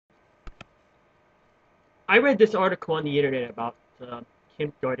I read this article on the internet about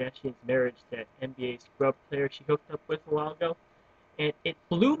Kim Kardashian's marriage to that NBA scrub player she hooked up with a while ago, and it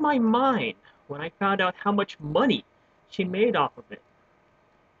blew my mind when I found out how much money she made off of it.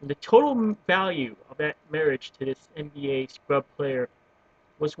 And the total value of that marriage to this NBA scrub player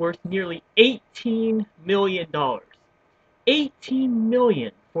was worth nearly $18 million. 18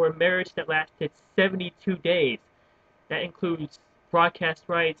 million for a marriage that lasted 72 days. That includes broadcast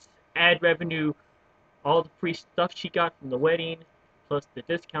rights, ad revenue, all the free stuff she got from the wedding, plus the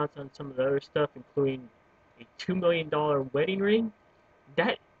discounts on some of the other stuff, including a $2 million wedding ring.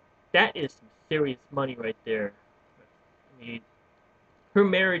 That that is some serious money right there. I mean, her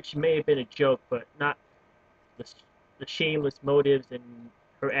marriage may have been a joke, but not the, the shameless motives and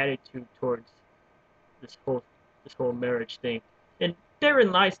her attitude towards this whole this whole marriage thing. And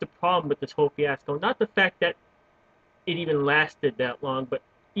therein lies the problem with this whole fiasco. Not the fact that it even lasted that long, but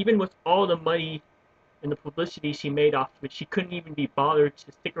even with all the money and the publicity she made off of it, she couldn't even be bothered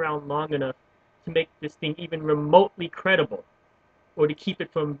to stick around long enough to make this thing even remotely credible, or to keep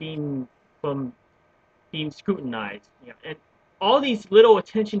it from being scrutinized. And all these little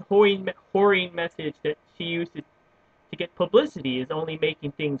attention whoring methods that she uses to get publicity is only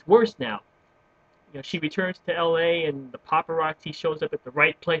making things worse now. She returns to LA and the paparazzi shows up at the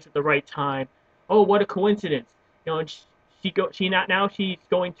right place at the right time. Oh, what a coincidence. And she's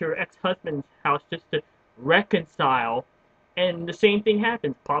going to her ex-husband's house just to reconcile, and the same thing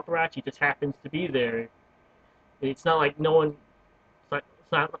happens. Paparazzi just happens to be there. It's not like no one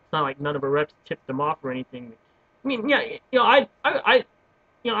it's not like none of her reps tipped them off or anything. I mean, yeah,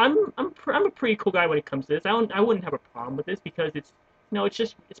 I'm a pretty cool guy when it comes to this. I wouldn't have a problem with this because it's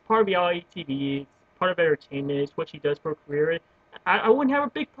part of reality TV. It's part of entertainment. It's what she does for a career. I wouldn't have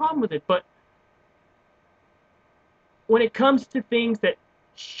a big problem with it. But when it comes to things that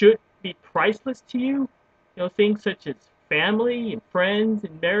should be priceless to you, things such as family and friends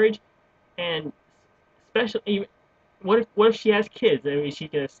and marriage, and especially what if she has kids? I mean, is she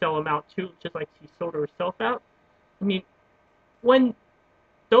gonna sell them out too, just like she sold herself out? I mean, when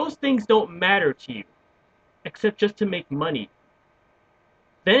those things don't matter to you, except just to make money,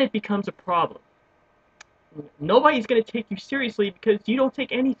 then it becomes a problem. Nobody's going to take you seriously because you don't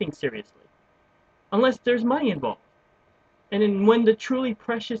take anything seriously unless there's money involved. And then when the truly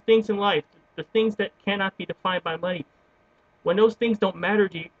precious things in life, the things that cannot be defined by money, when those things don't matter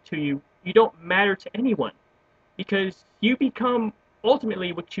to you, you don't matter to anyone because you become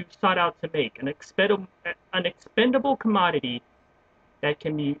ultimately what you sought out to make, an expendable commodity that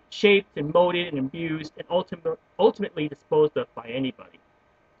can be shaped and molded and abused and ultimately disposed of by anybody.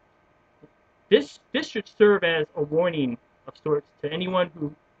 This should serve as a warning of sorts to anyone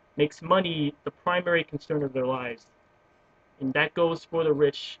who makes money the primary concern of their lives. And that goes for the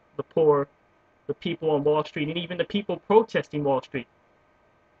rich, the poor, the people on Wall Street, and even the people protesting Wall Street.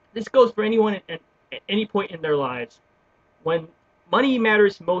 This goes for anyone at any point in their lives. When money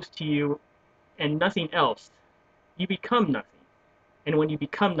matters most to you and nothing else, you become nothing. And when you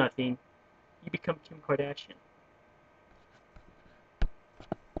become nothing, you become Kim Kardashian.